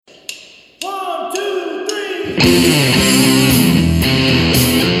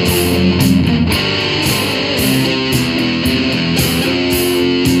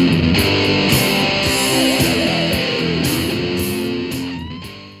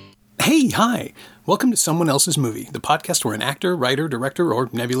Hi! Welcome to Someone Else's Movie, the podcast where an actor, writer, director, or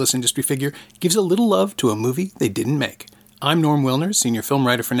nebulous industry figure gives a little love to a movie they didn't make. I'm Norm Wilner, senior film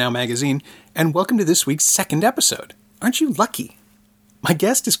writer for Now Magazine, and welcome to this week's second episode. Aren't you lucky? My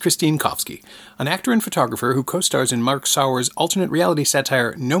guest is Christine Kofsky, an actor and photographer who co-stars in Mark Sauer's alternate reality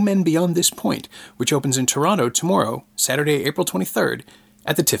satire No Men Beyond This Point, which opens in Toronto tomorrow, Saturday, April 23rd,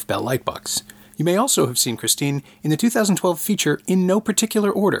 at the Tiff Bell Lightbox. You may also have seen Christine in the 2012 feature In No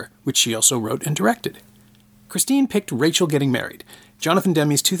Particular Order, which she also wrote and directed. Christine picked Rachel Getting Married, Jonathan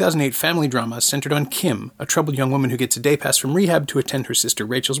Demme's 2008 family drama centered on Kim, a troubled young woman who gets a day pass from rehab to attend her sister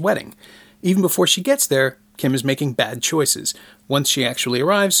Rachel's wedding. Even before she gets there, Kim is making bad choices. Once she actually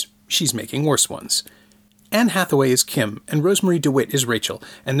arrives, she's making worse ones. Anne Hathaway is Kim, and Rosemary DeWitt is Rachel,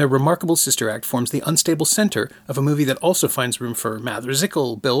 and their remarkable sister act forms the unstable center of a movie that also finds room for Mather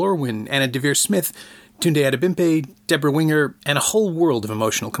Zickel, Bill Irwin, Anna Deavere Smith, Tunde Adebimpe, Deborah Winger, and a whole world of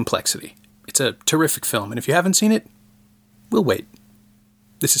emotional complexity. It's a terrific film, and if you haven't seen it, we'll wait.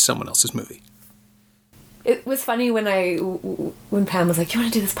 This is Someone Else's Movie. It was funny when Pam was like, "You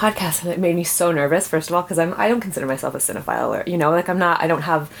want to do this podcast?" and it made me so nervous. First of all, because I don't consider myself a cinephile, or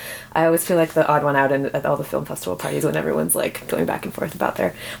I always feel like the odd one out at all the film festival parties when everyone's like going back and forth about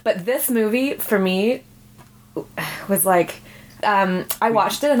there. But this movie for me was like, I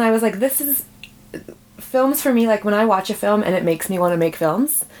watched it and I was like, this is films for me. Like when I watch a film and it makes me want to make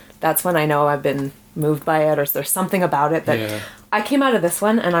films, that's when I know I've been moved by it, or there's something about it that. Yeah. I came out of this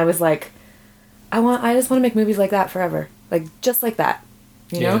one and I was like, I just want to make movies like that forever. Like, just like that.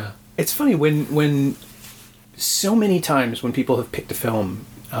 You know? It's funny, when so many times when people have picked a film,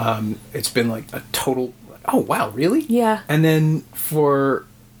 it's been like a total, oh, wow, really? Yeah. And then for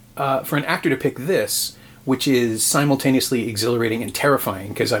an actor to pick this, which is simultaneously exhilarating and terrifying,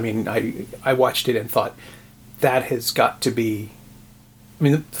 because, I mean, I watched it and thought, that has got to be, I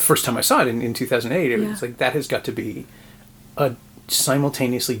mean, the first time I saw it in 2008, it was like, that has got to be a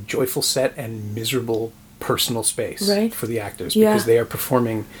simultaneously joyful set and miserable personal space for the actors, because they are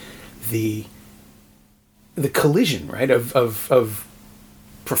performing the collision, right, of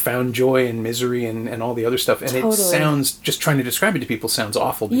profound joy and misery and all the other stuff, and it sounds, just trying to describe it to people sounds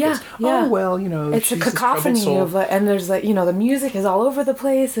awful because oh well, you know, it's a cacophony of and there's like, you know, the music is all over the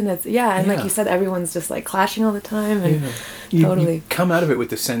place, and it's like you said, everyone's just like clashing all the time, and you come out of it with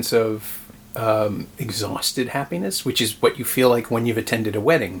the sense of exhausted happiness, which is what you feel like when you've attended a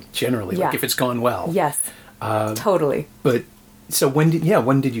wedding, generally, like if it's gone well. Yes, totally. But so when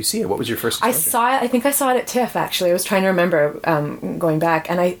did you see it? What was your first exposure? I think I saw it at TIFF, actually. I was trying to remember going back,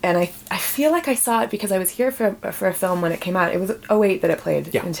 and I feel like I saw it because I was here for a film when it came out. It was 2008 that it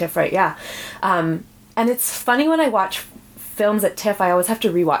played in TIFF, right? Yeah. And it's funny, when I watch films at TIFF, I always have to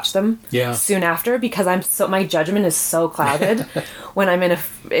rewatch them soon after, because my judgment is so clouded when I'm in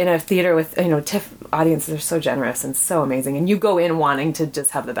a theater with, you know, TIFF audiences are so generous and so amazing, and you go in wanting to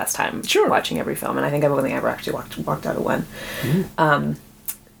just have the best time watching every film, and I think I've only ever actually walked out of one. Mm-hmm.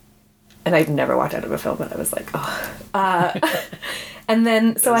 And I've never walked out of a film, but I was like, and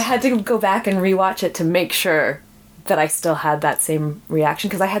then so I had to go back and rewatch it to make sure that I still had that same reaction,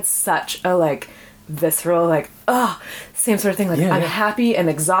 because I had such a visceral same sort of thing, I'm happy and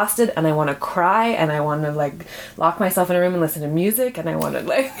exhausted and I want to cry and I want to lock myself in a room and listen to music, and I want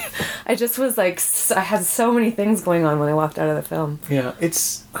to I just was I had so many things going on when I walked out of the film.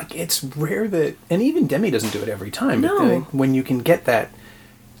 It's rare that, and even Demme doesn't do it every time, no. But when you can get that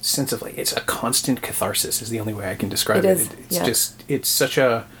sense of it's a constant catharsis is the only way I can describe it. It's just, it's such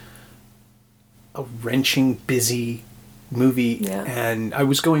a wrenching, busy movie, and I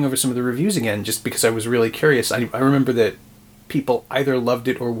was going over some of the reviews again just because I was really curious. I remember that people either loved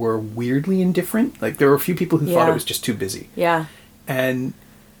it or were weirdly indifferent. There were a few people who thought it was just too busy. Yeah. And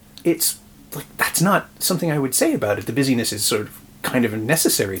it's that's not something I would say about it. The busyness is sort of kind of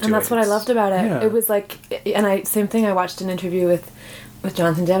necessary to it. And that's what I loved about it. Yeah. It was same thing, I watched an interview with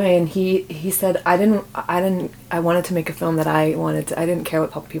Jonathan Demme, and he said, I wanted to make a film that I didn't care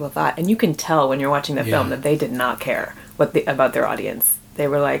what people thought. And you can tell when you're watching the film that they did not care about their audience. They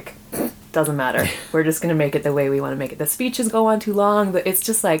were like, doesn't matter. We're just going to make it the way we want to make it. The speeches go on too long. But it's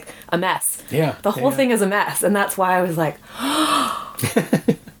just like a mess. Yeah. The whole thing is a mess. And that's why I was like, oh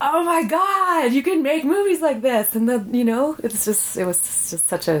my God, you can make movies like this. And then, it was just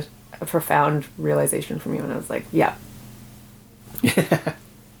such a profound realization for me when I was like, yeah.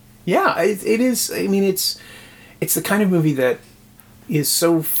 Yeah, it is. I mean, it's the kind of movie that is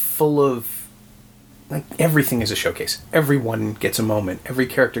so full of like everything is a showcase. Everyone gets a moment. Every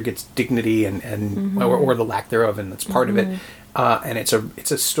character gets dignity and or the lack thereof, and that's part of it. And it's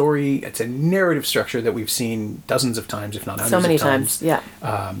a story. It's a narrative structure that we've seen dozens of times, if not hundreds so many of times. times.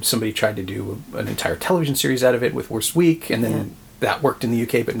 Yeah. Somebody tried to do an entire television series out of it with Worst Week, and then that worked in the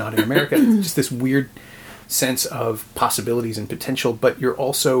UK, but not in America. It's just this weird sense of possibilities and potential. But you're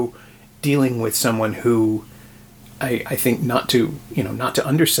also dealing with someone who, I think, not to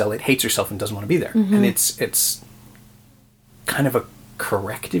undersell it, hates herself and doesn't want to be there, and it's kind of a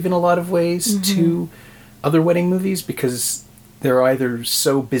corrective in a lot of ways to other wedding movies, because they're either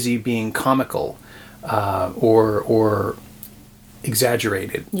so busy being comical or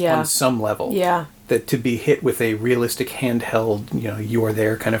exaggerated on some level that to be hit with a realistic handheld, you are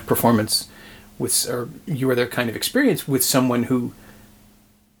there kind of performance or you are there kind of experience with someone who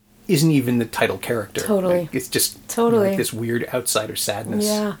isn't even the title character. Totally. Like, it's just totally this weird outsider sadness.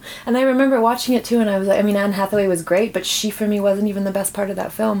 Yeah. And I remember watching it too, and I was like, Anne Hathaway was great, but she for me wasn't even the best part of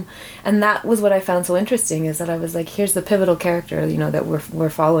that film. And that was what I found so interesting, is that I was like, here's the pivotal character, that we're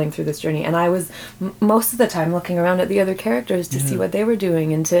following through this journey. And I was most of the time looking around at the other characters to see what they were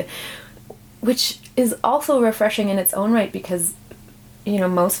doing, which is also refreshing in its own right, because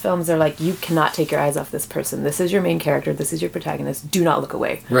most films are like, you cannot take your eyes off this person. This is your main character. This is your protagonist. Do not look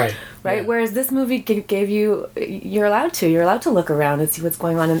away. Right. Yeah. Whereas this movie gave you, you're allowed to look around and see what's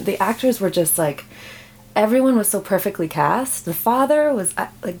going on. And the actors were just like, everyone was so perfectly cast. The father was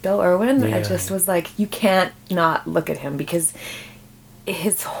like Bill Irwin. Yeah. I just was like, you can't not look at him, because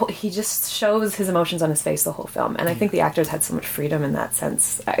he just shows his emotions on his face the whole film, and I think the actors had so much freedom in that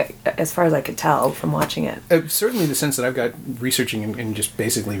sense, as far as I could tell from watching it. Certainly, the sense that I've got researching and just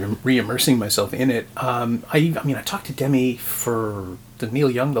basically re-immersing myself in it. I talked to Demi for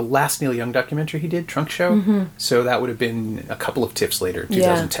the last Neil Young documentary he did, Trunk Show. So that would have been a couple of TIFFs later,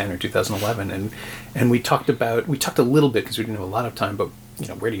 2010 or 2011, and we talked a little bit, because we didn't have a lot of time, but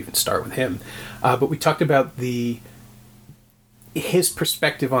where do you even start with him? But we talked about his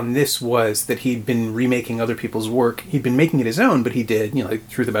perspective on this was that he'd been remaking other people's work. He'd been making it his own, but he did, like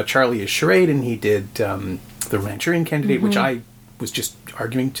Truth About Charlie is charade, and he did The Manchurian Candidate, which I was just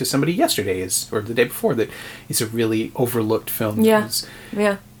arguing to somebody yesterday, or the day before, that is a really overlooked film. Yeah.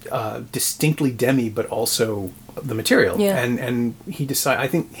 Distinctly Demi, but also the material. Yeah. And he decided, I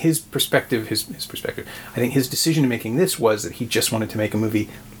think his perspective, I think his decision in making this was that he just wanted to make a movie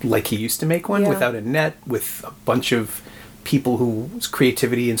like he used to make one, without a net, with a bunch of people whose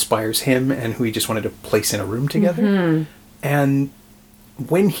creativity inspires him and who he just wanted to place in a room together. And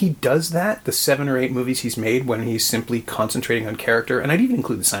when he does that, the 7 or 8 movies he's made, when he's simply concentrating on character, and I'd even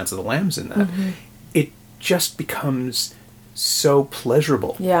include The Silence of the Lambs in that, it just becomes so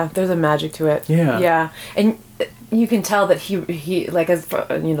pleasurable. Yeah, there's a magic to it. Yeah. And you can tell that he like, as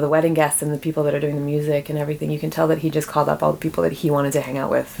the wedding guests and the people that are doing the music and everything, you can tell that he just called up all the people that he wanted to hang out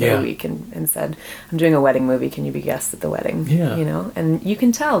with for a week and said, I'm doing a wedding movie, can you be guests at the wedding? And you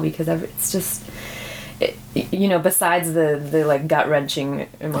can tell, because it's just, besides the like gut-wrenching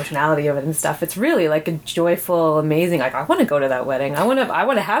emotionality of it and stuff, it's really like a joyful, amazing, like, I want to go to that wedding, I want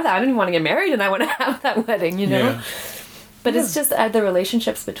to have that, I didn't want to get married and I want to have that wedding, But it's just the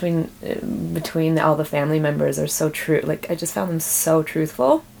relationships between all the family members are so true. Like, I just found them so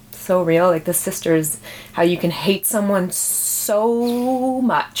truthful, so real. Like the sisters, how you can hate someone so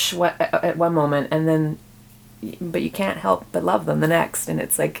much at one moment, but you can't help but love them the next. And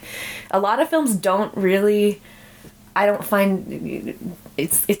it's like, a lot of films don't really, I don't find,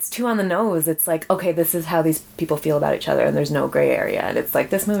 it's too on the nose. It's like, okay, this is how these people feel about each other, and there's no gray area. And it's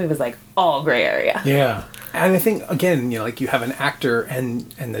like, this movie was like all gray area. Yeah. And I think, again, like, you have an actor and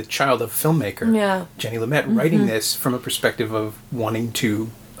the child of a filmmaker, Jenny Lumet, writing this from a perspective of wanting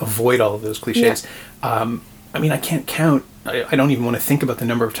to avoid all of those cliches. Yeah. I can't count, I don't even want to think about the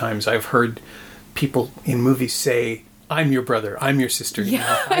number of times I've heard people in movies say, I'm your brother, I'm your sister.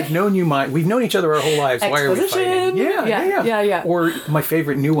 I've known you, we've known each other our whole lives. Why are we fighting? Yeah. Or my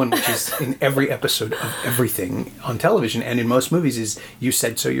favorite new one, which is in every episode of everything on television and in most movies, is you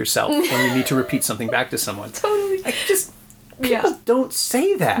said so yourself, when you need to repeat something back to someone. Totally. People don't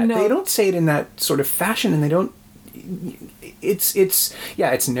say that. No. They don't say it in that sort of fashion, and they don't.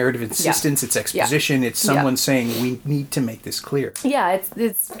 It's narrative insistence, it's exposition, it's someone saying, we need to make this clear. Yeah,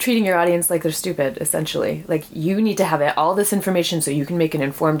 it's treating your audience like they're stupid, essentially. Like, you need to have all this information so you can make an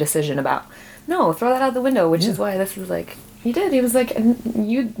informed decision about, no, throw that out the window, which is why this is like, he did. He was like,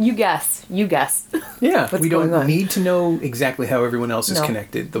 you guess. Yeah, we don't need to know exactly how everyone else is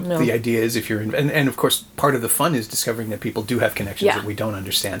connected. The idea is, if you're and of course, part of the fun is discovering that people do have connections that we don't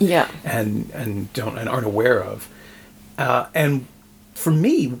understand and aren't aware of. And for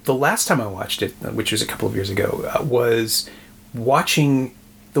me, the last time I watched it, which was a couple of years ago, was watching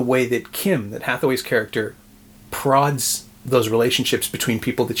the way that Hathaway's character prods those relationships between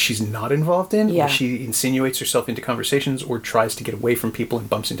people that she's not involved in. Yeah. Where she insinuates herself into conversations or tries to get away from people and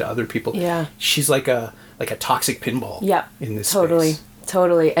bumps into other people. Yeah. She's like a toxic pinball. Yeah. In this totally. space.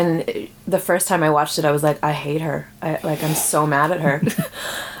 Totally. And the first time I watched it, I was like, I hate her. I'm so mad at her.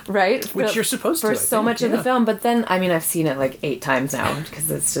 Right? Which you're supposed to. For so much of the film. But then, I mean, I've seen it like 8 times now because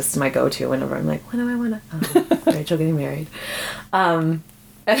it's just my go-to whenever I'm like, when do I want to... Rachel getting married.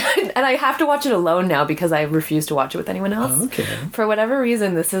 And I have to watch it alone now because I refuse to watch it with anyone else. Oh, okay. For whatever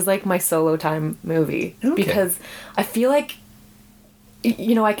reason, this is like my solo time movie. Okay. Because I feel like,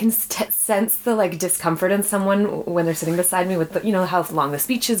 you know, I can sense the like discomfort in someone when they're sitting beside me with the, you know, how long the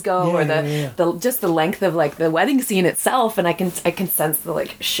speeches go or the just the length of like the wedding scene itself, and I can sense the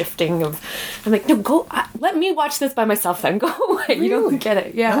like shifting of. I'm like, no, let me watch this by myself. Then go away. Really? You don't get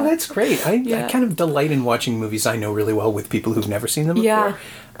it. Yeah. Oh, that's great. I kind of delight in watching movies I know really well with people who've never seen them before.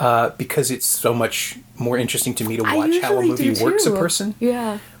 Yeah. Because it's so much more interesting to me to watch how a movie works a person.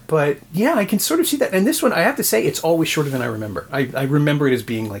 Yeah. But yeah, I can sort of see that. And this one, I have to say, it's always shorter than I remember. I remember it as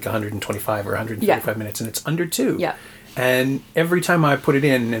being like 125 or 135 minutes, and it's under 2. Yeah. And every time I put it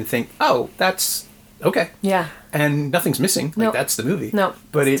in and think, oh, that's okay. Yeah. And nothing's missing. Like, that's the movie. No.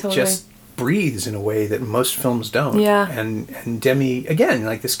 But it totally. just breathes in a way that most films don't. Yeah. And Demi, again,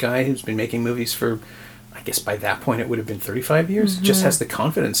 like this guy who's been making movies for, I guess by that point it would have been 35 years, just has the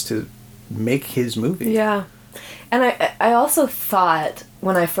confidence to make his movie. Yeah. And I also thought,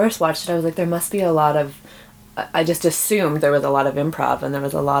 when I first watched it, I was like, there must be a lot of... I just assumed there was a lot of improv, and there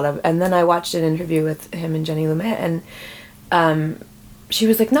was a lot of... And then I watched an interview with him and Jenny Lumet, and she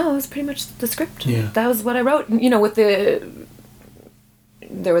was like, no, it was pretty much the script. Yeah. That was what I wrote. You know, with the...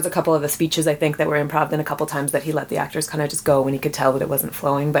 There was a couple of the speeches, I think, that were improv, and a couple times that he let the actors kind of just go when he could tell that it wasn't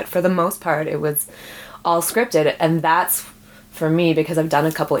flowing. But for the most part, it was all scripted, and that's, for me, because I've done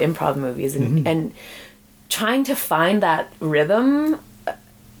a couple improv movies, and trying to find that rhythm,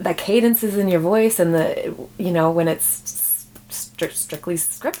 that cadences in your voice, and the, you know, when it's strictly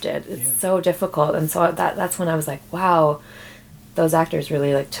scripted, it's so difficult. And so that's when I was like, wow, those actors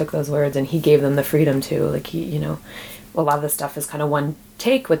really like took those words, and he gave them the freedom to, like, he, you know, a lot of the stuff is kind of one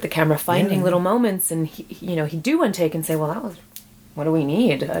take with the camera finding little moments, and he, you know, he'd do one take and say, well, that was, what do we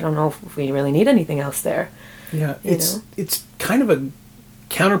need? I don't know if we really need anything else there. Yeah, it's kind of a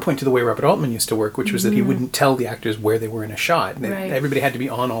counterpoint to the way Robert Altman used to work, which was that he wouldn't tell the actors where they were in a shot. And everybody had to be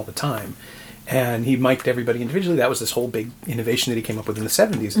on all the time. And he mic'd everybody individually. That was this whole big innovation that he came up with in the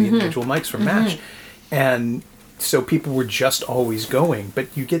 70s, the individual mics from MASH. And so people were just always going.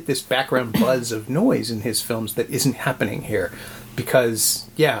 But you get this background buzz of noise in his films that isn't happening here. Because,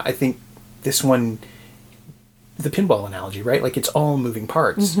 yeah, I think this one... the pinball analogy, right? Like, it's all moving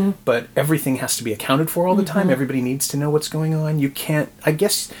parts, but everything has to be accounted for all the time. Everybody needs to know what's going on. You can't... I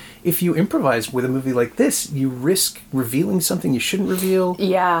guess if you improvise with a movie like this, you risk revealing something you shouldn't reveal.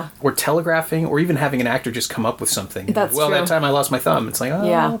 Yeah. Or telegraphing, or even having an actor just come up with something. That's true. That time I lost my thumb. It's like,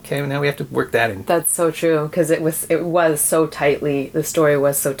 okay, now we have to work that in. That's so true, because it was so tightly... The story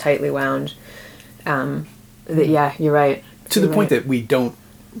was so tightly wound. That, you're right. To the point that we don't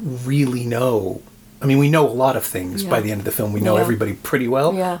really know... I mean, we know a lot of things by the end of the film. We know everybody pretty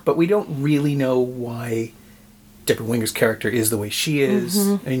well, but we don't really know why Deborah Winger's character is the way she is.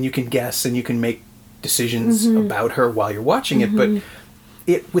 I mean, you can guess and you can make decisions about her while you're watching it, but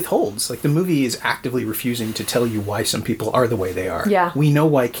it withholds. Like, the movie is actively refusing to tell you why some people are the way they are. Yeah. We know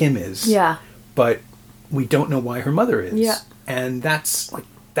why Kim is. Yeah. But we don't know why her mother is. Yeah. And that's like...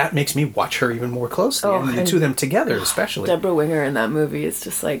 that makes me watch her even more closely, and the two of them together especially. Deborah Winger in that movie is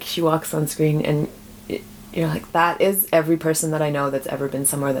just like, she walks on screen and you're like, that is every person that I know that's ever been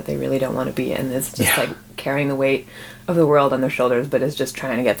somewhere that they really don't want to be in, is just like carrying the weight of the world on their shoulders, but is just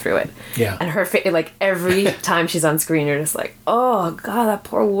trying to get through it. Yeah. And her like, every time she's on screen, you're just like, oh god, that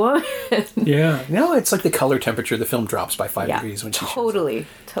poor woman. Yeah. No, it's like the color temperature of the film drops by 5 degrees when she shows up.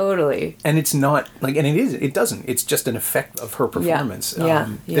 Totally. And it's not like, and it doesn't. It's just an effect of her performance. Yeah.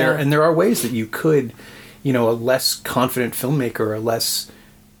 There are ways that you could, you know, a less confident filmmaker, or a less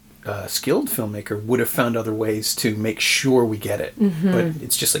skilled filmmaker would have found other ways to make sure we get it. But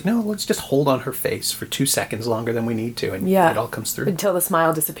it's just like, no, let's just hold on her face for 2 seconds longer than we need to, and it all comes through. Until the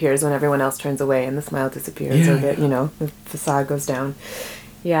smile disappears when everyone else turns away, and the smile disappears, or the, you know, the facade goes down.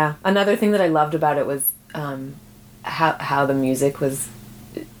 Yeah. Another thing that I loved about it was how the music was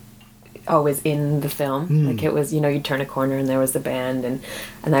always in the film. Like, it was, you know, you'd turn a corner and there was the band,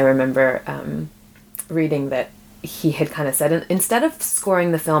 and I remember reading that he had kind of said, instead of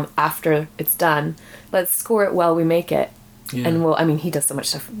scoring the film after it's done, let's score it while we make it. Yeah. And well, I mean, he does so much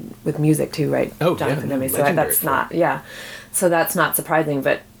stuff with music too, right? Oh, Jonathan yeah, Demme. So legendary that's for not, so that's not surprising.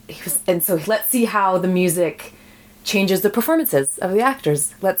 But so let's see how the music changes the performances of the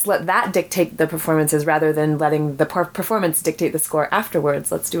actors. Let's let that dictate the performances rather than letting the performance dictate the score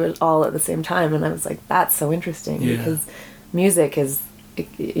afterwards. Let's do it all at the same time. And I was like, that's so interesting because music is,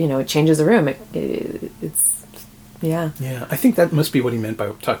 it changes a room. It's yeah. Yeah, I think that must be what he meant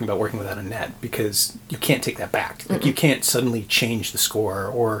by talking about working without a net, because you can't take that back. Like, you can't suddenly change the score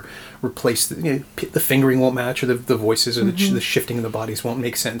or replace the fingering won't match, or the voices or the shifting of the bodies won't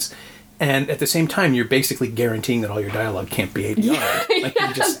make sense. And at the same time, you're basically guaranteeing that all your dialogue can't be ADR.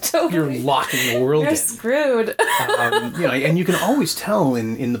 Like, you're locking the world in. You're screwed. And you can always tell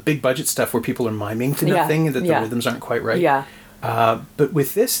in the big budget stuff where people are miming to nothing, that the rhythms aren't quite right. Yeah. But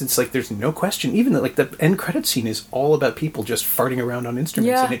with this, it's like there's no question. Even that, like, the end credit scene is all about people just farting around on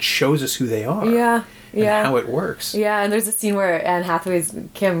instruments, and it shows us who they are. Yeah. And how it works. Yeah, and there's a scene where Anne Hathaway's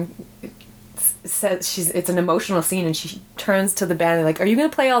Kim says it's an emotional scene, and she turns to the band and like, are they going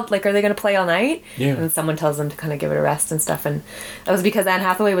to play all night? Yeah. And someone tells them to kind of give it a rest and stuff, and that was because Anne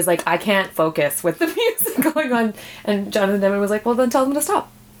Hathaway was like, I can't focus with the music going on, and Jonathan Demme was like, well, then tell them to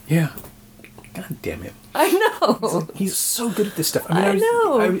stop. Yeah. God damn it. I know. He's so good at this stuff. I mean, I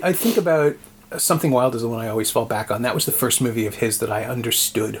know. I think about Something Wild is the one I always fall back on. That was the first movie of his that I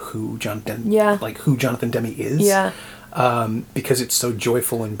understood who Jonathan Demme is. Yeah. Because it's so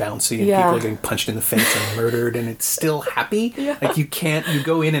joyful and bouncy, and people are getting punched in the face and murdered, and it's still happy. Yeah. Like, you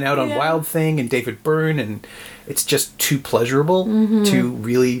go in and out on Wild Thing and David Byrne, and it's just too pleasurable to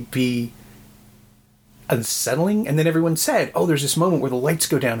really be unsettling. And then everyone said, oh, there's this moment where the lights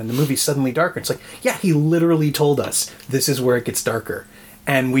go down and the movie's suddenly darker. It's like, yeah, he literally told us this is where it gets darker,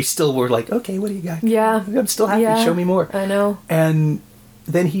 and we still were like, okay, what do you got? I'm still happy. Show me more. I know. And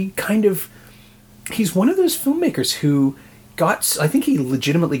then he's one of those filmmakers who I think he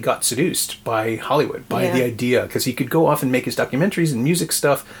legitimately got seduced by Hollywood, by the idea, because he could go off and make his documentaries and music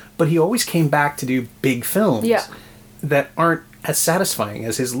stuff, but he always came back to do big films that aren't as satisfying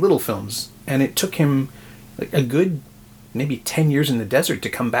as his little films. And it took him like a good maybe 10 years in the desert to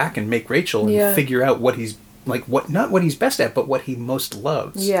come back and make Rachel and figure out what he's like, not what he's best at, but what he most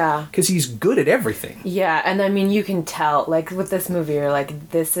loves. Yeah. Because he's good at everything. Yeah, and I mean, you can tell, like, with this movie, you're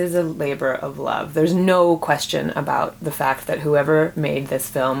like, this is a labor of love. There's no question about the fact that whoever made this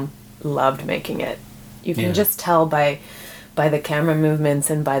film loved making it. You can just tell by the camera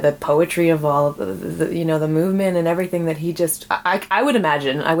movements and by the poetry of all of the movement and everything that he just... I would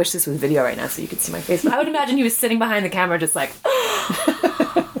imagine... I wish this was video right now so you could see my face, but I would imagine he was sitting behind the camera just like...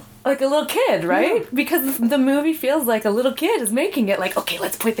 like a little kid, right? Yeah. Because the movie feels like a little kid is making it. Like, okay,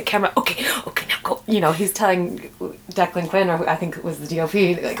 let's point the camera. Okay, now go. He's telling Declan Quinn, or I think it was the DOP,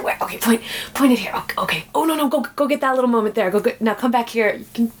 like, wait, okay, point it here. Okay. Oh no, go get that little moment there. Now come back here.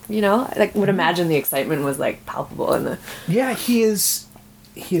 You can, like, would imagine the excitement was like palpable in the. Yeah, he is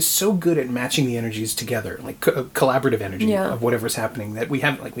so good at matching the energies together, like collaborative energy of whatever's happening, that we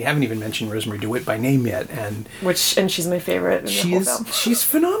haven't even mentioned Rosemary DeWitt by name yet, and she's my favorite in the whole film. She's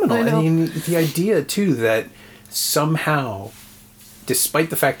phenomenal. I mean, the idea too that somehow, despite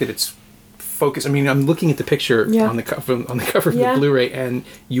the fact that it's focused, I mean, I'm looking at the picture on the cover of the Blu-ray, and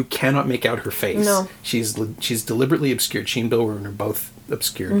you cannot make out her face. No. She's deliberately obscured. She and Bill Ruin are both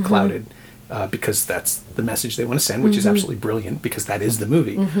obscured, clouded. Because that's the message they want to send, which is absolutely brilliant, because that is the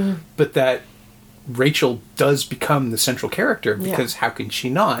movie. But that Rachel does become the central character, because how can she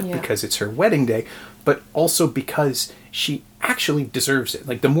not? Because it's her wedding day, but also because she actually deserves it.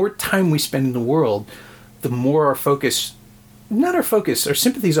 Like, the more time we spend in the world, the more our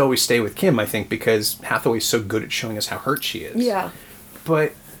sympathies always stay with Kim, I think, because Hathaway's so good at showing us how hurt she is. Yeah.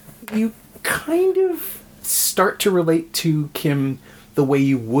 But you kind of start to relate to Kim the way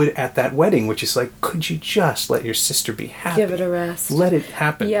you would at that wedding, which is like, could you just let your sister be happy? Give it a rest. Let it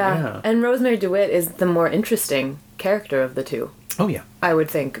happen. Yeah. And Rosemary DeWitt is the more interesting character of the two. Oh yeah. I would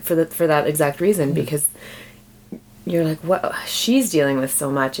think for that exact reason, because you're like, what? She's dealing with so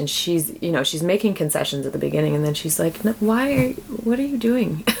much, and she's making concessions at the beginning, and then she's like, no, what are you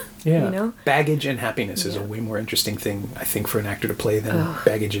doing? Yeah. Baggage and happiness is a way more interesting thing, I think, for an actor to play than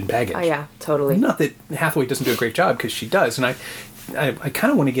baggage and baggage. Oh yeah, totally. Not that Hathaway doesn't do a great job, because she does, and I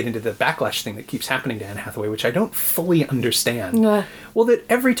kind of want to get into the backlash thing that keeps happening to Anne Hathaway, which I don't fully understand. Well, that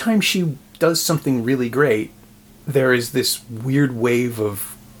every time she does something really great, there is this weird wave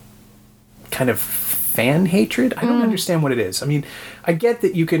of kind of fan hatred. I don't understand what it is. I mean, I get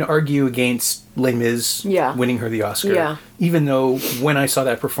that you can argue against Les Mis winning her the Oscar, even though when I saw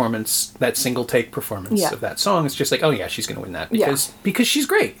that performance, that single take performance of that song, it's just like, oh yeah, she's going to win that because she's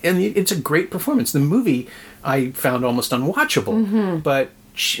great, and it's a great performance. The movie I found almost unwatchable. But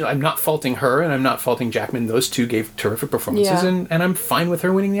I'm not faulting her, and I'm not faulting Jackman. Those two gave terrific performances, Yeah. and I'm fine with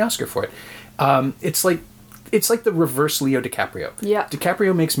her winning the Oscar for it. It's like the reverse Leo DiCaprio. Yeah.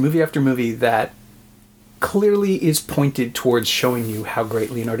 DiCaprio makes movie after movie that clearly is pointed towards showing you how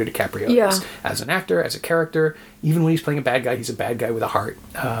great Leonardo DiCaprio is as an actor, as a character. Even when he's playing a bad guy, he's a bad guy with a heart.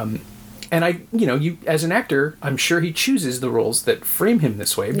 And you as an actor, I'm sure he chooses the roles that frame him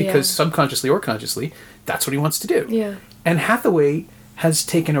this way because subconsciously or consciously, that's what he wants to do. Yeah. And Hathaway has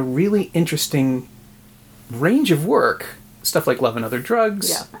taken a really interesting range of work, stuff like Love and Other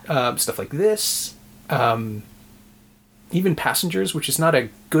Drugs, stuff like this, even Passengers, which is not a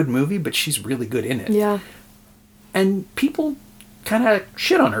good movie, but she's really good in it. Yeah. And people kind of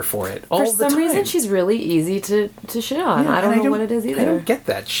shit on her for it all the time. For some reason, she's really easy to shit on. Yeah, I don't know what it is either. I don't get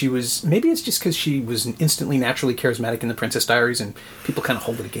that. Maybe it's just because she was instantly naturally charismatic in The Princess Diaries, and people kind of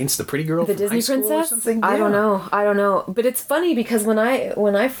hold it against the pretty girl The from Disney high school princess? or something. I don't Yeah. know. But it's funny because when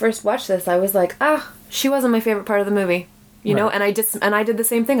I first watched this, I was like, she wasn't my favorite part of the movie. You know, and I did the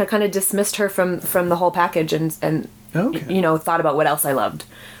same thing. I kind of dismissed her from the whole package and Okay. thought about what else I loved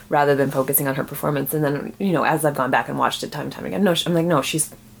rather than focusing on her performance. And then, as I've gone back and watched it time and time again, I'm like, no,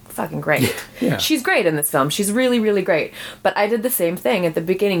 she's fucking great. Yeah. She's great in this film. She's really, really great. But I did the same thing at the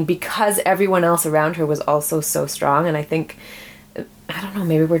beginning because everyone else around her was also so strong. And I think, I don't know,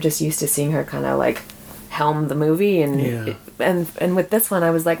 maybe we're just used to seeing her kind of like helm the movie and with this one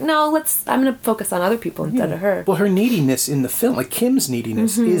I was like, no, I'm gonna focus on other people instead of her. Well, her neediness in the film, like Kim's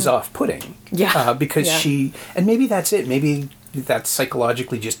neediness, is off-putting. Yeah. Because and maybe that's it. Maybe that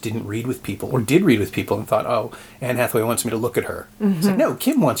psychologically just didn't read with people, or did read with people and thought, oh, Anne Hathaway wants me to look at her. It's like, no,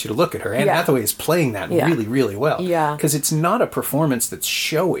 Kim wants you to look at her. Anne Hathaway is playing that really, really well. Yeah. Because it's not a performance that's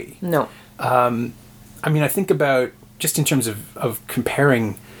showy. No. I mean, I think about, just in terms of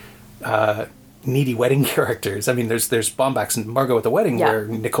comparing needy wedding characters. I mean, there's Baumbach's and Margot at the Wedding, where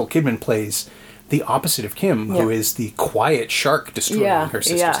Nicole Kidman plays the opposite of Kim, who is the quiet shark destroying her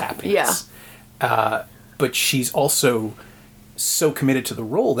sister's happiness. But she's also so committed to the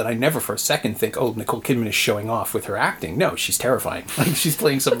role that I never for a second think, oh, Nicole Kidman is showing off with her acting. No, she's terrifying. Like, she's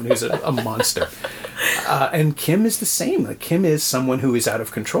playing someone who's a monster. And Kim is the same. Like, Kim is someone who is out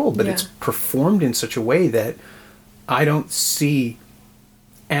of control, but it's performed in such a way that I don't see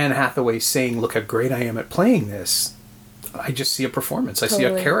Anne Hathaway saying, look how great I am at playing this. I just see a performance. I see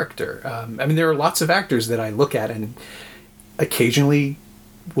a character. I mean, there are lots of actors that I look at and occasionally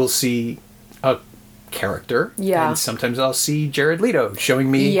will see a character. Yeah. And sometimes I'll see Jared Leto showing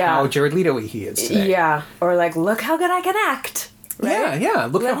me how Jared Leto-y he is today. Yeah. Or like, look how good I can act. Right? Yeah.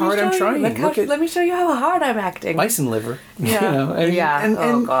 Look how hard I'm trying. Let me show you how hard I'm acting. Bison liver. Yeah. And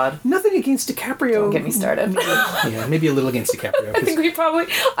oh, God. Nothing against DiCaprio. Don't get me started. Maybe a little against DiCaprio. I think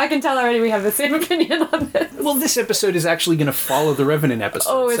I can tell already we have the same opinion on this. Well, this episode is actually going to follow the Revenant episode.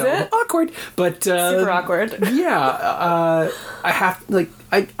 Oh, is it? Awkward. But, super awkward. I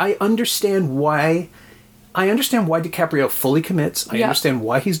understand why... I understand why DiCaprio fully commits. I understand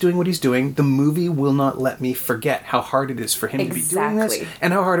why he's doing what he's doing. The movie will not let me forget how hard it is for him to be doing this,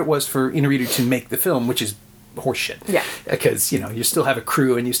 and how hard it was for Inarritu to make the film, which is horseshit. Yeah. Because, you still have a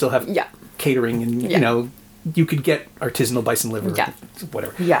crew, and you still have catering, and, you could get artisanal bison liver,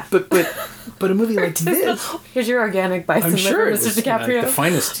 whatever. Yeah. But a movie like this... Here's your organic bison liver, Mr. DiCaprio. The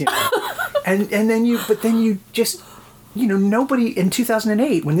finest, and then you just... nobody in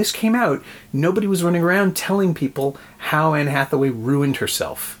 2008, when this came out, nobody was running around telling people how Anne Hathaway ruined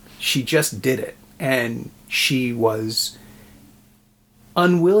herself. She just did it. And she was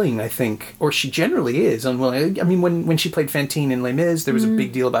unwilling, I think, or she generally is unwilling. I mean, when she played Fantine in Les Mis, there was a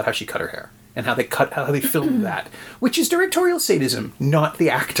big deal about how she cut her hair and how they filmed that, which is directorial sadism, not the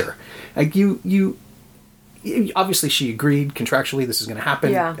actor. Like, obviously she agreed contractually this is going to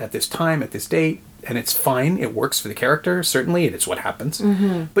happen at this time, at this date. And it's fine. It works for the character, certainly, and it's what happens.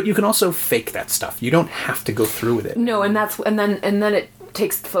 Mm-hmm. But you can also fake that stuff. You don't have to go through with it. No, and then it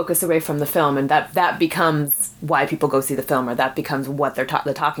takes the focus away from the film, and that becomes why people go see the film, or that becomes what they're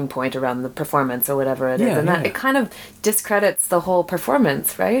the talking point around the performance or whatever it is, and that it kind of discredits the whole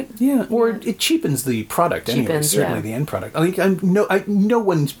performance, right? Yeah, or it cheapens the product anyway. Certainly the end product. No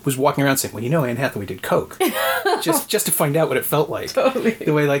one was walking around saying, "Well, Anne Hathaway did coke," just to find out what it felt like. Totally.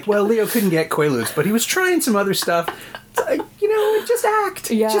 The way, Leo couldn't get Quaaludes, but he was trying some other stuff. Just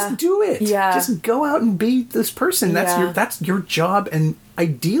act. Yeah. Just do it. Yeah. Just go out and be this person. That's your job, and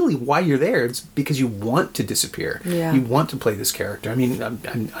ideally why you're there is because you want to disappear. Yeah. You want to play this character. I mean,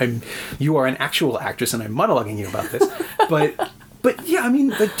 you are an actual actress, and I'm monologuing you about this. but yeah, I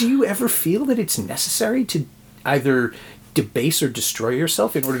mean, do you ever feel that it's necessary to either debase or destroy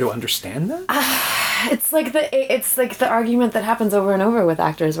yourself in order to understand that? It's like the argument that happens over and over with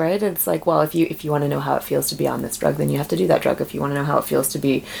actors, right? It's like, well, if you want to know how it feels to be on this drug, then you have to do that drug. If you want to know how it feels to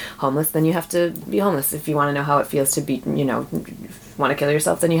be homeless, then you have to be homeless. If you want to know how it feels to be, want to kill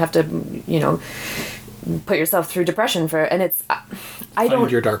yourself, then you have to, put yourself through depression and it's Find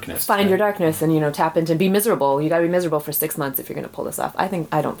your darkness. Find your darkness and, tap into, be miserable. You gotta be miserable for 6 months if you're gonna pull this off. I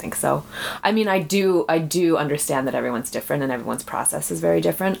don't think so. I mean, I do understand that everyone's different and everyone's process is very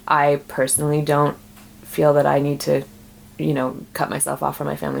different. I personally don't feel that I need to, cut myself off from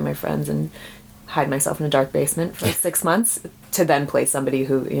my family, my friends, and hide myself in a dark basement for 6 months to then play somebody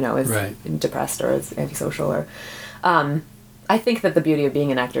who, is right. depressed or is antisocial or, I think that the beauty of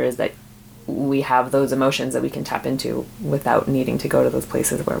being an actor is that we have those emotions that we can tap into without needing to go to those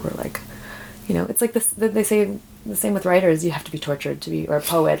places where we're like, it's like this, they say the same with writers, you have to be tortured to be, or a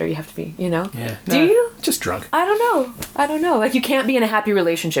poet, or you have to be, Yeah. Do you? Just drunk. I don't know. Like, you can't be in a happy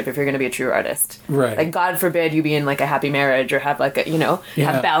relationship if you're going to be a true artist. Right. Like, God forbid you be in, like, a happy marriage or have, like, a,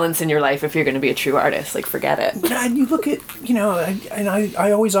 have balance in your life if you're going to be a true artist. Like, forget it. But you look at,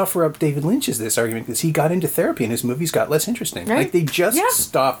 I always offer up David Lynch's this argument because he got into therapy and his movies got less interesting. Right. Like, they just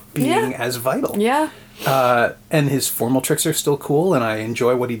stopped being as vital. Yeah. And his formal tricks are still cool and I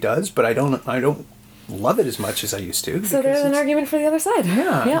enjoy what he does, but I don't love it as much as I used to. So there's an argument for the other side.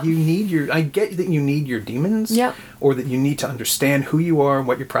 Yeah. I get that you need your demons. Yeah. Or that you need to understand who you are and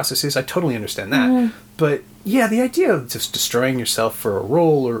what your process is. I totally understand that. But yeah, the idea of just destroying yourself for a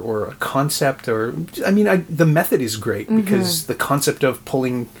role or a concept the method is great because the concept of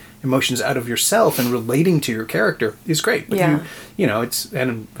pulling emotions out of yourself and relating to your character is great. But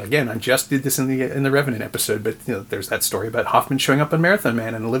and again, I just did this in the Revenant episode, but there's that story about Hoffman showing up on Marathon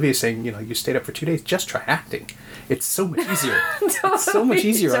Man and Olivia saying, you stayed up for 2 days, just try acting. It's so much easier. It's so much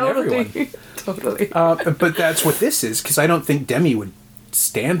easier on everyone. Totally. But that's what this is, because I don't think Demi would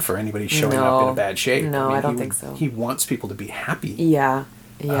stand for anybody showing up in a bad shape. No, I don't think so. He wants people to be happy. Yeah.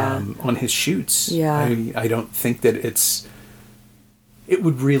 On his shoots. Yeah. I don't think that it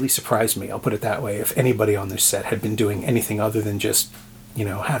would really surprise me, I'll put it that way, if anybody on this set had been doing anything other than just,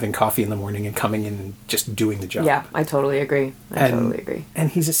 having coffee in the morning and coming in and just doing the job. Yeah, I totally agree. Totally agree.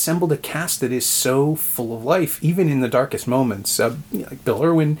 And he's assembled a cast that is so full of life, even in the darkest moments. Like Bill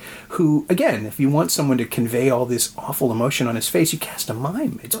Irwin, who, again, if you want someone to convey all this awful emotion on his face, you cast a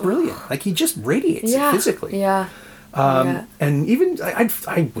mime. It's brilliant. Like, he just radiates it physically. Yeah. And even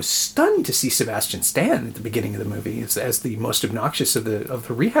I was stunned to see Sebastian Stan at the beginning of the movie as the most obnoxious of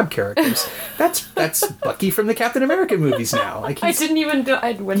the rehab characters. That's Bucky from the Captain America movies now. Like, I didn't even put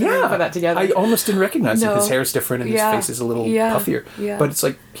that together. I almost didn't recognize him. His hair is different and his face is a little puffier. Yeah. But it's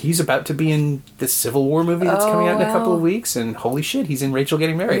like he's about to be in the Civil War movie that's coming out in a couple of weeks, and holy shit, he's in Rachel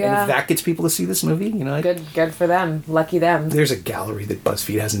Getting Married. Yeah. And if that gets people to see this movie, good for them. Lucky them. There's a gallery that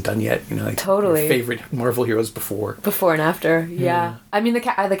BuzzFeed hasn't done yet. Totally. Your favorite Marvel heroes before and after. Yeah. I mean, the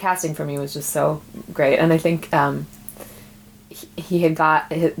casting for me was just so great, and I think he had got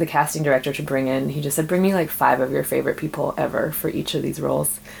the casting director to he just said, bring me like 5 of your favorite people ever for each of these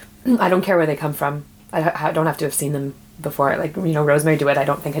roles. I don't care where they come from. I don't have to have seen them before. Like, Rosemary DeWitt, I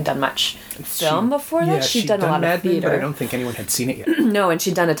don't think had done much film before that. She'd done a lot of theater. But I don't think anyone had seen it yet. No, and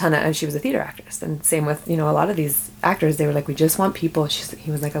she'd done a ton and she was a theater actress. And same with, a lot of these actors, they were like, we just want people. He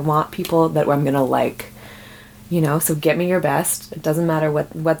was like, I want people that I'm going to like. So get me your best. It doesn't matter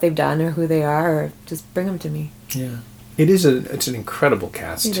what they've done or who they are, or just bring them to me. Yeah. It's an incredible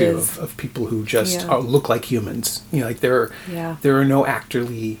cast, too, of people who just look like humans. There are no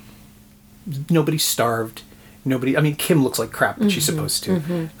nobody's starved. Kim looks like crap, but she's supposed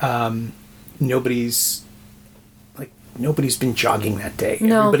to. Nobody's been jogging that day.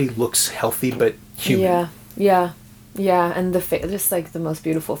 No. Everybody looks healthy, but human. Yeah, and just like the most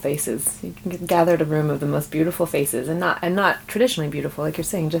beautiful faces. You can gather a room of the most beautiful faces, and not traditionally beautiful, like you're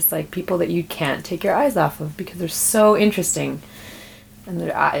saying, just like people that you can't take your eyes off of because they're so interesting, and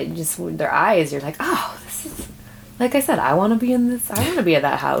their eyes, you're like, oh, this is, like I said, I want to be in this. I want to be at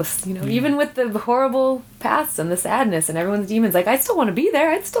that house. Even with the horrible past and the sadness and everyone's demons, like I still want to be there.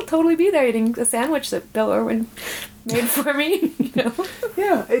 I'd still totally be there eating a sandwich that Bill Irwin made for me.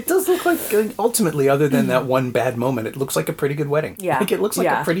 Yeah, it does look like ultimately, other than that one bad moment, it looks like a pretty good wedding. Yeah, like it looks like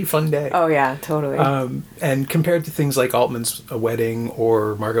a pretty fun day. Oh yeah, totally. And compared to things like Altman's A Wedding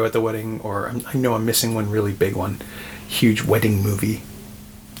or Margot at the Wedding, or I know I'm missing one really big one, huge wedding movie.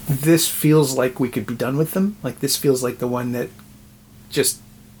 This feels like we could be done with them. Like, this feels like the one that just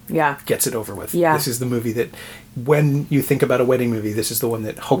gets it over with. Yeah. This is the movie that, when you think about a wedding movie, this is the one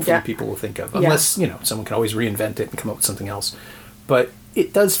that hopefully people will think of. Unless, someone can always reinvent it and come up with something else. But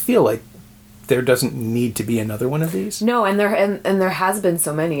it does feel like there doesn't need to be another one of these. No, and there has been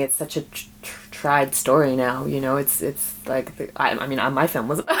so many. It's such a tried story now. You know, it's like I mean, my film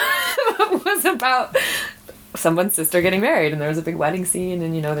was was about someone's sister getting married, and there was a big wedding scene,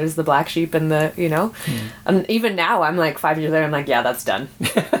 and you know, there's the black sheep and the and even now I'm like 5 years later, I'm like, yeah, that's done.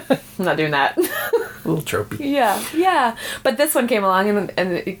 I'm not doing that. A little tropey. Yeah. But this one came along and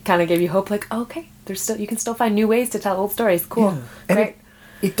it kind of gave you hope. Like, okay, you can still find new ways to tell old stories. Cool, yeah. Great.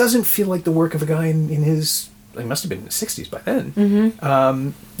 It doesn't feel like the work of a guy in his. He must have been in his 60s by then.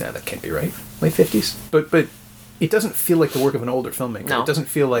 No, that can't be right. Late 50s. But it doesn't feel like the work of an older filmmaker. No. It doesn't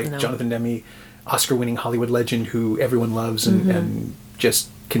feel like No. Jonathan Demme, Oscar-winning Hollywood legend who everyone loves and just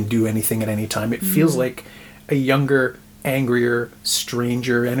can do anything at any time. It feels like a younger, angrier,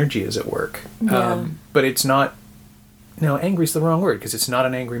 stranger energy is at work. Yeah. But it's not... No, angry is the wrong word, because it's not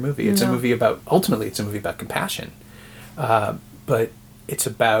an angry movie. It's a movie about... Ultimately, it's a movie about compassion. But it's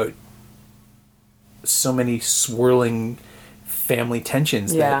about so many swirling family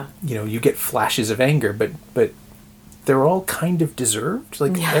tensions that, you know, you get flashes of anger, but they're all kind of deserved.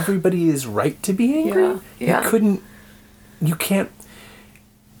 Like, everybody is right to be angry. Yeah. You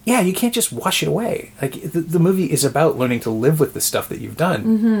can't just wash it away. Like, the movie is about learning to live with the stuff that you've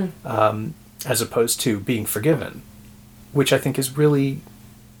done, as opposed to being forgiven, which I think is really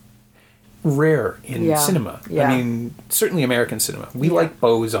rare in cinema. Yeah. I mean, certainly American cinema. We like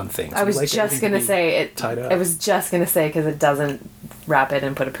bows on things. I was like just going to say it. Tied up. I was just going to say, because it doesn't wrap it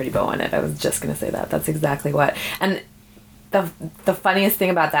and put a pretty bow on it. I was just going to say that. That's exactly what. And the funniest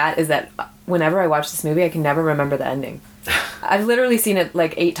thing about that is that whenever I watch this movie, I can never remember the ending. I've literally seen it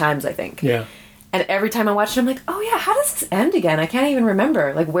like 8 times, I think. Yeah. And every time I watch it, I'm like, oh yeah, how does this end again? I can't even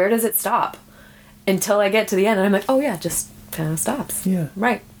remember. Like, where does it stop? Until I get to the end, and I'm like, oh yeah, it just kind of stops. Yeah.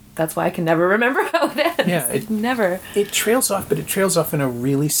 Right. That's why I can never remember how it ends. Yeah, never. It trails off, but it trails off in a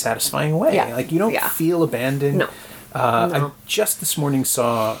really satisfying way. Yeah. Like, you don't feel abandoned. No. I just this morning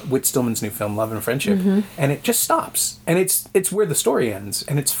saw Whit Stillman's new film, Love and Friendship, and it just stops. And it's where the story ends,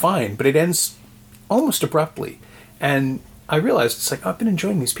 and it's fine, but it ends almost abruptly. And I realized, it's like, oh, I've been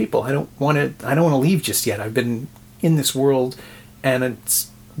enjoying these people. I don't want to leave just yet. I've been in this world, and it's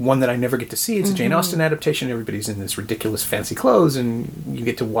one that I never get to see. It's a Jane Austen adaptation. Everybody's in this ridiculous fancy clothes, and you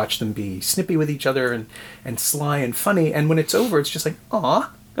get to watch them be snippy with each other and sly and funny. And when it's over, it's just like, aw,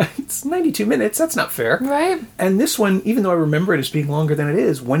 it's 92 minutes. That's not fair. Right. And this one, even though I remember it as being longer than it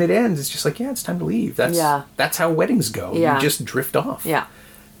is, when it ends, it's just like, yeah, it's time to leave. That's how weddings go. Yeah. You just drift off. Yeah.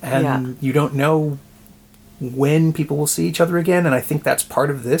 And you don't know when people will see each other again. And I think that's part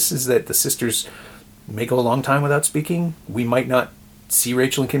of this, is that the sisters may go a long time without speaking. We might not see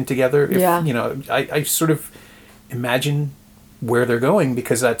Rachel and Kim together. You know, I sort of imagine where they're going,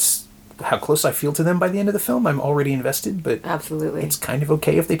 because that's how close I feel to them by the end of the film. I'm already invested, but absolutely, it's kind of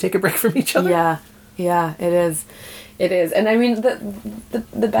okay if they take a break from each other. Yeah, it is. And I mean,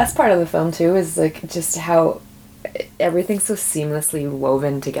 the best part of the film too is like just how everything's so seamlessly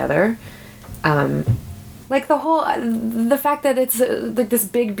woven together. Like the fact that it's like this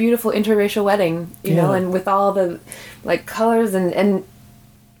big, beautiful interracial wedding, you know, and with all the like colors and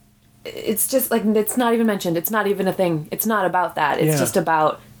it's just like, it's not even mentioned. It's not even a thing. It's not about that. It's just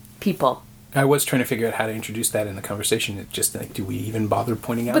about people. I was trying to figure out how to introduce that in the conversation. It's just like, do we even bother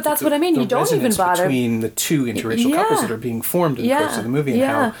pointing out? But that's what I mean. You don't even bother between the two interracial couples that are being formed in the course of the movie, and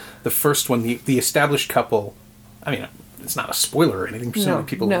how the first one, the established couple. I mean, it's not a spoiler or anything. Presumably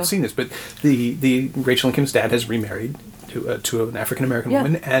people have seen this, but the Rachel and Kim's dad has remarried to an African American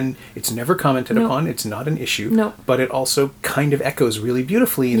woman, and it's never commented upon. It's not an issue. But it also kind of echoes really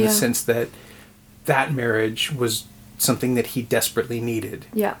beautifully in the sense that that marriage was something that he desperately needed.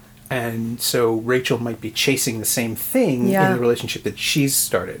 Yeah. And so Rachel might be chasing the same thing in the relationship that she's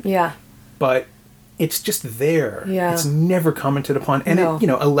started. Yeah. But it's just there. Yeah. It's never commented upon. And,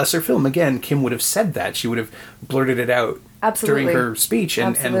 a lesser film, again, Kim would have said that. She would have blurted it out during her speech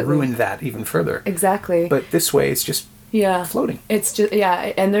and ruined that even further. Exactly. But this way, it's just floating. It's just,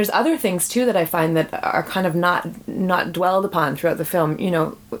 and there's other things, too, that I find that are kind of not dwelled upon throughout the film. You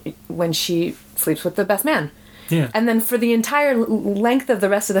know, when she sleeps with the best man. Yeah. And then for the entire length of the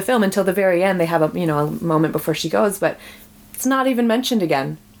rest of the film until the very end, they have a moment before she goes, but it's not even mentioned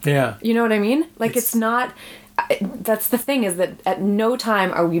again. Yeah. You know what I mean? Like, it's not... That's the thing, is that at no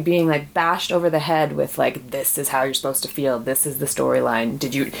time are we being, like, bashed over the head with, like, this is how you're supposed to feel. This is the storyline.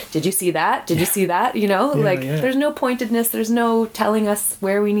 Did you see that? Did you see that? You know? There's no pointedness. There's no telling us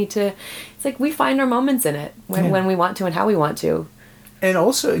where we need to... It's like we find our moments in it when we want to and how we want to. And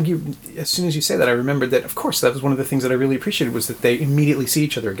also, as soon as you say that, I remembered that, of course, that was one of the things that I really appreciated, was that they immediately see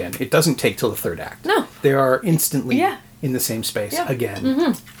each other again. It doesn't take till the third act. No. They are instantly in the same space again.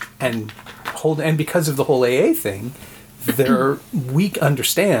 Mm-hmm. And and because of the whole AA thing, we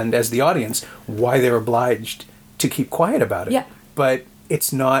understand as the audience why they're obliged to keep quiet about it. Yeah. But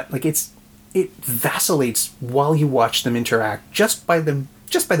it's not like it vacillates while you watch them interact just by the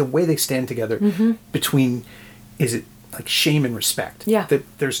way they stand together between, is it like shame and respect? Yeah. That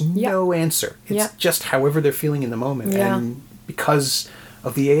there's no answer. It's just however they're feeling in the moment. Yeah. And because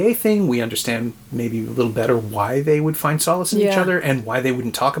of the AA thing, we understand maybe a little better why they would find solace in each other and why they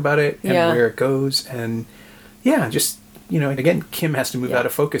wouldn't talk about it and where it goes. And just, again, Kim has to move out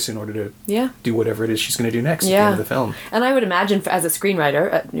of focus in order to do whatever it is she's going to do next at the end of the film. And I would imagine, as a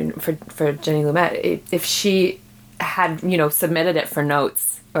screenwriter, for Jenny Lumet, if she had, submitted it for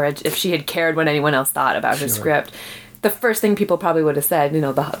notes, or if she had cared what anyone else thought about her script, the first thing people probably would have said,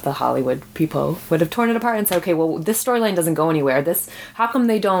 the Hollywood people would have torn it apart and said, okay, well, this storyline doesn't go anywhere. How come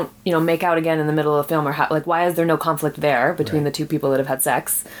they don't, make out again in the middle of the film? Or why is there no conflict there between the two people that have had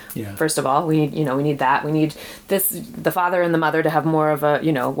sex? Yeah. First of all, we need that. We need the father and the mother to have more of a,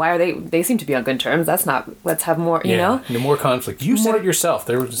 why are they seem to be on good terms. That's not, let's have more, No more conflict. You said it yourself.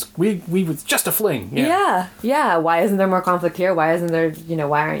 There was, we was just a fling. Yeah. Yeah. Why isn't there more conflict here? Why isn't there,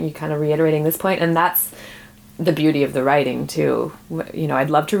 why aren't you kind of reiterating this point? And that's the beauty of the writing too.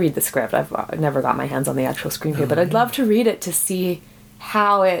 I'd love to read the script. I've never got my hands on the actual screenplay, but I'd love to read it to see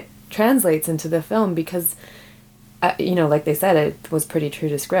how it translates into the film, because like they said, it was pretty true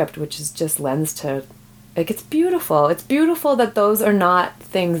to script, which is just lends to, like, it's beautiful. It's beautiful that those are not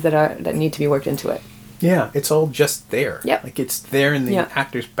things that need to be worked into it. Yeah, it's all just there. Yep. Like, it's there in the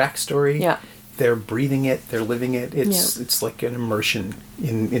actor's backstory. Yeah. They're breathing it, they're living it. It's like an immersion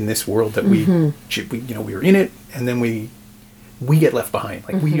in this world that we we're in it, and then we get left behind.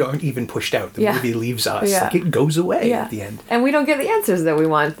 Like, we aren't even pushed out. The movie leaves us. Like, it goes away at the end. And we don't get the answers that we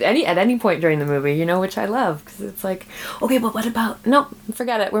want at any point during the movie, which I love, because it's like, okay, but what about, nope,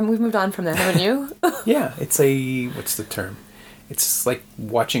 forget it. We've moved on from there, haven't you? Yeah, it's what's the term? It's like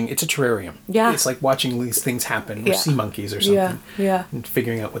it's a terrarium. Yeah. It's like watching these things happen, or sea monkeys or something. Yeah. And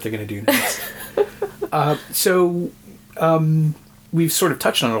figuring out what they're going to do next. We've sort of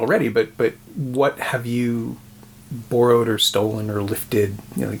touched on it already, but what have you borrowed or stolen or lifted?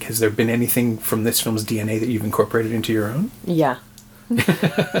 Has there been anything from this film's DNA that you've incorporated into your own? Yeah.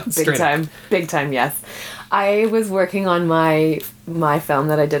 Big time, yes. I was working on my film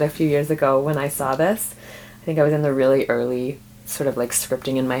that I did a few years ago when I saw this. I think I was in the really early sort of like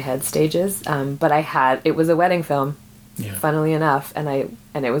scripting in my head stages. But it was a wedding film, funnily enough, and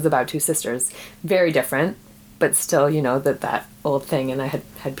it was about two sisters. Very different, but still, that old thing. And I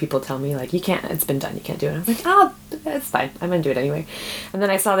had people tell me, like, it's been done, you can't do it. I was like, oh, it's fine, I'm gonna do it anyway. And then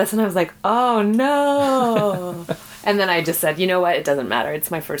I saw this and I was like, oh no. And then I just said, you know what, it doesn't matter.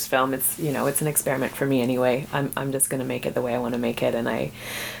 It's my first film. It's, it's an experiment for me anyway. I'm just gonna make it the way I want to make it. And I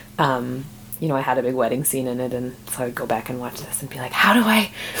had a big wedding scene in it, and so I would go back and watch this and be like, how do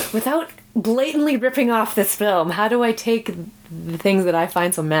I, without blatantly ripping off this film, how do I take the things that I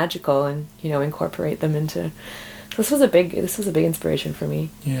find so magical and, incorporate them into... This was a big inspiration for me.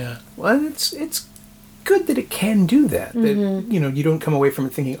 Yeah. Well, it's good that it can do that. That, you don't come away from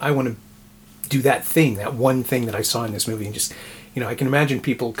it thinking, I want to do that thing, that one thing that I saw in this movie, and just, I can imagine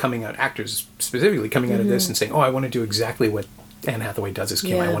people actors specifically coming out of this and saying, oh, I want to do exactly what Anne Hathaway does as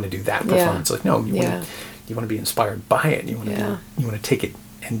Kim. I want to do that performance. Like, no, you want to be inspired by it. You want to take it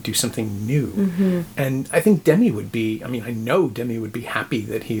and do something new. And I think Demi would be, I know Demi would be happy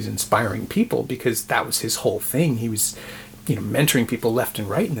that he's inspiring people, because that was his whole thing. He was, mentoring people left and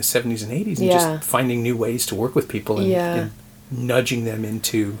right in the 70s and 80s, and just finding new ways to work with people and nudging them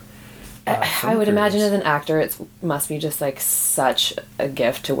into I would imagine as an actor, it must be just like such a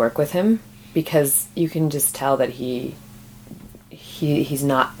gift to work with him, because you can just tell that he's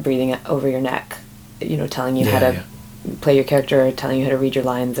not breathing over your neck, telling you how to play your character, or telling you how to read your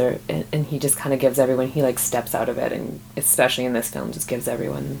lines, and he just kind of gives everyone, he like steps out of it, and especially in this film, just gives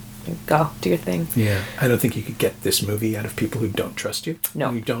everyone, like, go do your thing. Yeah, I don't think you could get this movie out of people who don't trust you.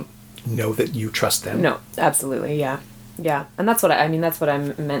 No, you don't know that you trust them. No, absolutely, yeah, and that's what I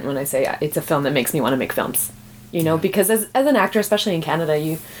meant when I say it's a film that makes me want to make films, because as an actor, especially in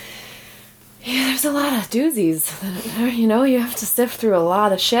Canada, there's a lot of doozies. You have to sift through a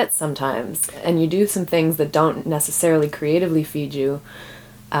lot of shit sometimes. And you do some things that don't necessarily creatively feed you,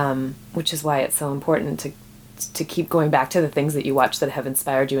 which is why it's so important to keep going back to the things that you watch that have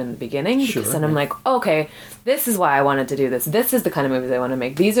inspired you in the beginning. Sure, because then I'm like, okay, this is why I wanted to do this. This is the kind of movies I want to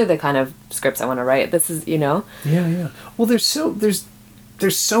make. These are the kind of scripts I want to write. This is, Yeah. Well, there's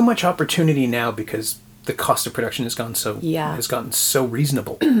so much opportunity now, because the cost of production has gotten so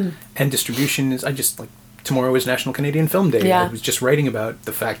reasonable, and distribution is, I just like tomorrow is National Canadian Film Day. Yeah. I was just writing about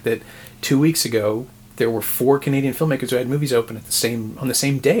the fact that 2 weeks ago, there were 4 Canadian filmmakers who had movies open on the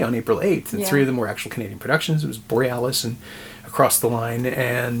same day on April 8th. And 3 of them were actual Canadian productions. It was Borealis and Across the Line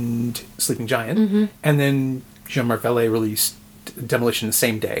and Sleeping Giant. Mm-hmm. And then Jean-Marc Vallée released Demolition the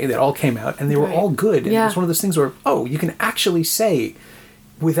same day. They all came out, and they were all good. And it was one of those things where, you can actually say,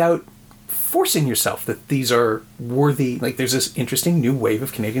 without forcing yourself, that these are worthy. Like, there's this interesting new wave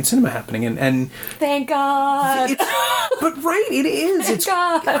of Canadian cinema happening, and thank God. But it is. Thank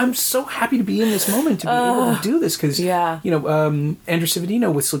God. I'm so happy to be in this moment to be able to do this because Andrew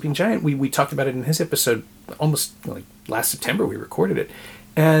Cividino with Sleeping Giant, we talked about it in his episode almost like last September. We recorded it,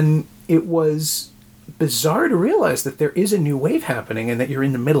 and it was bizarre to realize that there is a new wave happening and that you're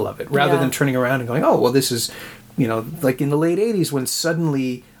in the middle of it, rather than turning around and going, oh, well, this is, like in the late 80s when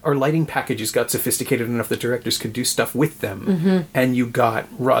suddenly our lighting packages got sophisticated enough that directors could do stuff with them. And you got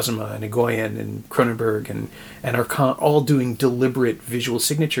Razuma and Egoyan and Cronenberg and Arcand all doing deliberate visual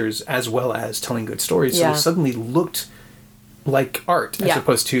signatures as well as telling good stories. So it suddenly looked like art as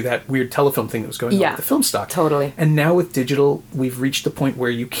opposed to that weird telefilm thing that was going on with the film stock. Totally. And now with digital, we've reached the point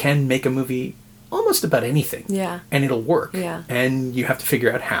where you can make a movie almost about anything. And it'll work. And you have to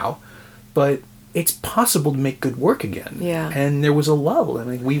figure out how. But it's possible to make good work again. And there was a lull. I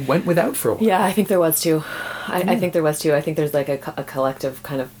mean, we went without for a while. Yeah, I think there was too. I think there was too. I think there's like a collective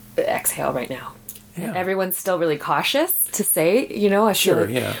kind of exhale right now. Everyone's still really cautious to say, I feel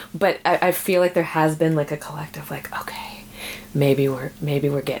like, but I feel like there has been like a collective like, okay, maybe we're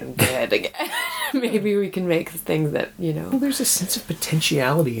getting good again. Maybe we can make things that, Well, there's a sense of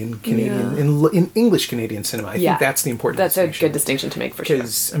potentiality in Canadian, in English Canadian cinema. I think that's the important distinction. That's a good distinction to make for sure.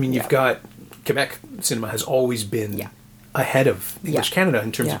 Because, I mean, you've got Quebec cinema has always been ahead of English Canada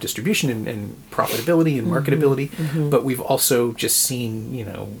in terms of distribution and profitability and marketability. But we've also just seen,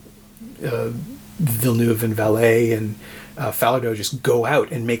 Villeneuve and Vallée and Falardeau just go out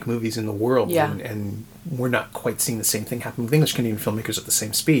and make movies in the world. And we're not quite seeing the same thing happen with English Canadian filmmakers at the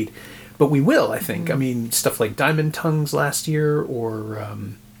same speed. But we will, I think. I mean, stuff like Diamond Tongues last year or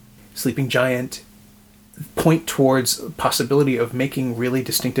Sleeping Giant point towards the possibility of making really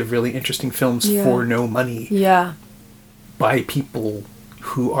distinctive, really interesting films for no money by people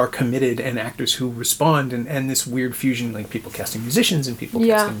who are committed and actors who respond and this weird fusion, like people casting musicians and people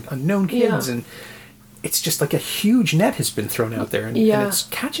casting unknown kids and it's just like a huge net has been thrown out there and it's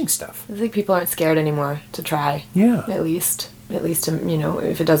catching stuff. I think people aren't scared anymore to try. At least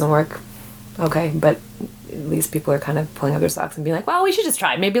if it doesn't work, okay, but at least people are kind of pulling out their socks and being like, well, we should just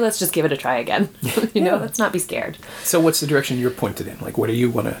try. Maybe let's just give it a try again. Let's not be scared. So what's the direction you're pointed in? Like, what do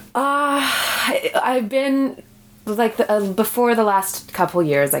you want to... I've been, like, before the last couple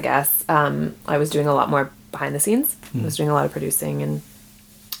years, I guess, I was doing a lot more behind the scenes. I was doing a lot of producing, and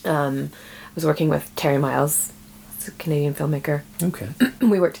I was working with Terry Miles, he's a Canadian filmmaker. Okay.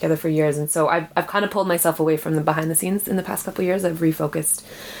 We worked together for years, and so I've kind of pulled myself away from the behind the scenes in the past couple years. I've refocused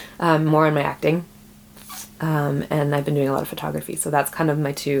more on my acting. And I've been doing a lot of photography, so that's kind of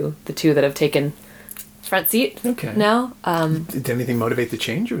the two that have taken front seat now. Did anything motivate the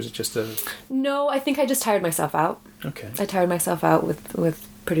change, or was it just a... No, I think I just tired myself out. Okay. I tired myself out with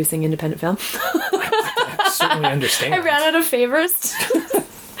producing independent film. I certainly understand. I ran out of favors.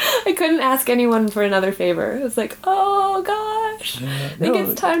 I couldn't ask anyone for another favor. It was like, oh gosh, I think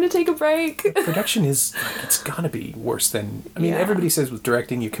it's time to take a break. Production is, it's gotta be worse than, I mean, everybody says with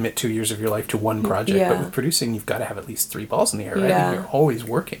directing you commit 2 years of your life to one project, but with producing you've got to have at least 3 balls in the air, right? And you're always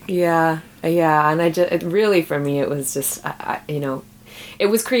working. And really for me it was just, it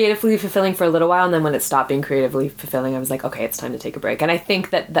was creatively fulfilling for a little while, and then when it stopped being creatively fulfilling, I was like, okay, it's time to take a break. And I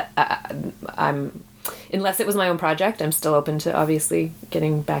think that I'm... Unless it was my own project, I'm still open to obviously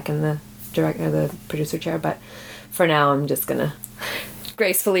getting back in the producer chair. But for now, I'm just gonna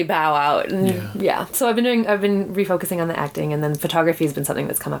gracefully bow out. And so I've been refocusing on the acting, and then photography has been something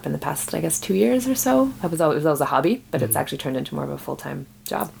that's come up in the past, I guess, 2 years or so. That was a hobby, but it's actually turned into more of a full-time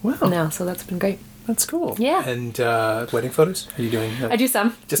job now. So that's been great. That's cool. Yeah. And wedding photos? Are you doing? I do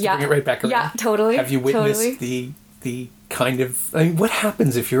some. Just to bring it right back around. Yeah, totally. Have you witnessed the kind of, I mean, what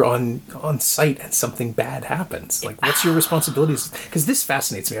happens if you're on site and something bad happens? Like, what's your responsibilities? Because this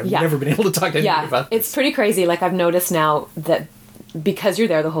fascinates me. I've never been able to talk to anyone about this. It's pretty crazy. Like, I've noticed now that because you're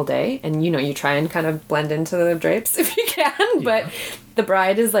there the whole day and, you try and kind of blend into the drapes if you can, but the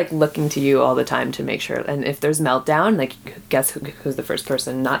bride is, like, looking to you all the time to make sure. And if there's meltdown, like, guess who's the first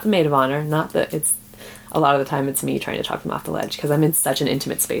person? Not the maid of honor, a lot of the time it's me trying to talk them off the ledge because I'm in such an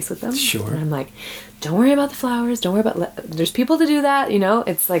intimate space with them. Sure. And I'm like, don't worry about the flowers. Don't worry about... There's people to do that,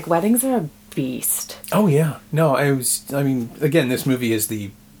 It's like weddings are a beast. Oh, yeah. No, again, this movie is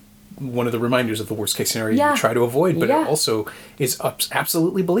the one of the reminders of the worst case scenario Yeah. you try to avoid, but Yeah. it also is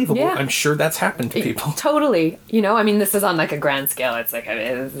absolutely believable. Yeah. I'm sure that's happened to people. Totally. You know, I mean, this is on like a grand scale. It's like,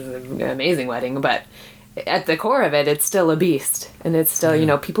 this is an amazing wedding, but at the core of it, it's still a beast. And it's still, you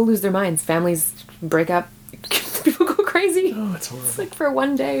know, people lose their minds. Families break up. People go crazy. Oh, it's horrible. It's like for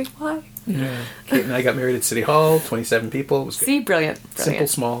one day. Why? Yeah. Kate and I got married at City Hall, 27 people. It was good. See, brilliant. Simple,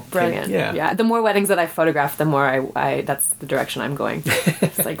 small. Brilliant. Yeah. Yeah. The more weddings that I photograph, the more I that's the direction I'm going.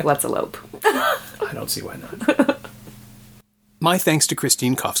 It's like, let's elope. I don't see why not. My thanks to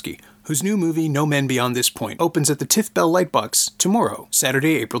Christine Kofsky, whose new movie No Men Beyond This Point opens at the TIFF Bell Lightbox tomorrow,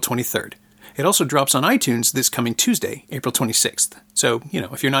 Saturday, April 23rd. It also drops on iTunes this coming Tuesday, April 26th. So, you know,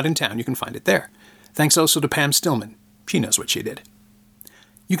 if you're not in town, you can find it there. Thanks also to Pam Stillman. She knows what she did.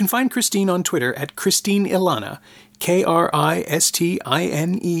 You can find Christine on Twitter at Christine Ilana,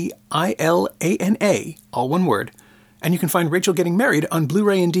 KRISTINEILANA, all one word. And you can find Rachel Getting Married on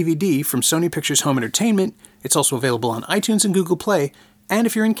Blu-ray and DVD from Sony Pictures Home Entertainment. It's also available on iTunes and Google Play. And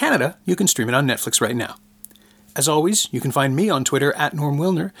if you're in Canada, you can stream it on Netflix right now. As always, you can find me on Twitter at Norm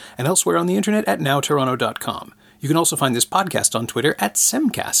Wilner and elsewhere on the internet at nowtoronto.com. You can also find this podcast on Twitter at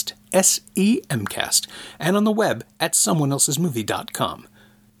Semcast, S-E-M-Cast, and on the web at someoneelsesmovie.com.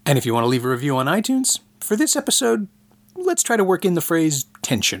 And if you want to leave a review on iTunes, for this episode, let's try to work in the phrase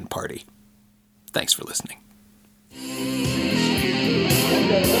tension party. Thanks for listening.